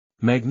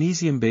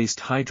Magnesium-based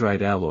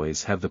hydride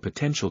alloys have the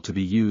potential to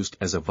be used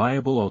as a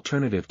viable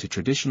alternative to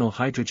traditional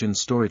hydrogen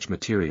storage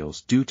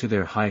materials due to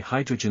their high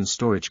hydrogen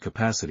storage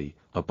capacity,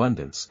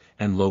 abundance,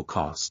 and low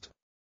cost.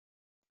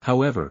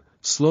 However,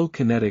 slow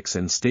kinetics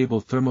and stable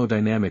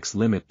thermodynamics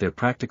limit their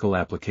practical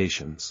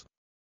applications.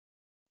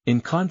 In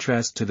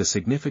contrast to the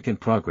significant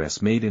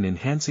progress made in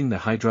enhancing the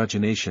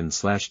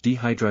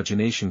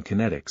hydrogenation/dehydrogenation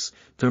kinetics,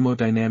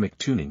 thermodynamic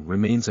tuning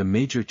remains a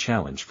major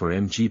challenge for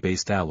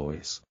Mg-based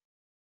alloys.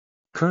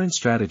 Current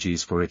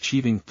strategies for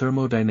achieving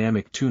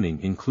thermodynamic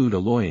tuning include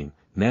alloying,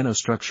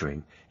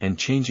 nanostructuring, and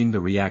changing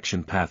the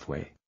reaction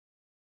pathway.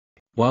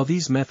 While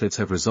these methods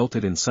have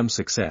resulted in some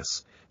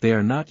success, they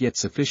are not yet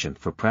sufficient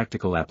for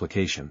practical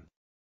application.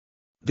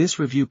 This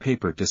review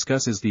paper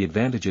discusses the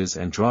advantages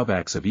and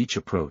drawbacks of each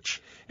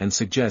approach, and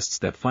suggests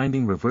that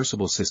finding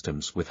reversible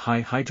systems with high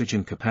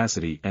hydrogen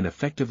capacity and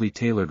effectively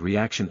tailored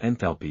reaction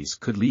enthalpies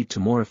could lead to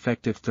more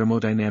effective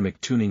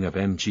thermodynamic tuning of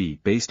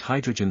Mg-based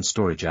hydrogen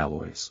storage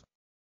alloys.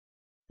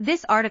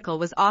 This article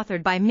was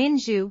authored by Min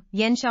Zhu,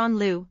 Yanshan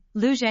Liu,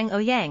 Liuzhang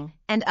Ouyang,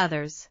 and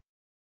others.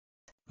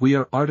 We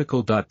are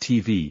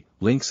RTCLTV,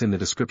 links in the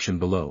description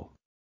below.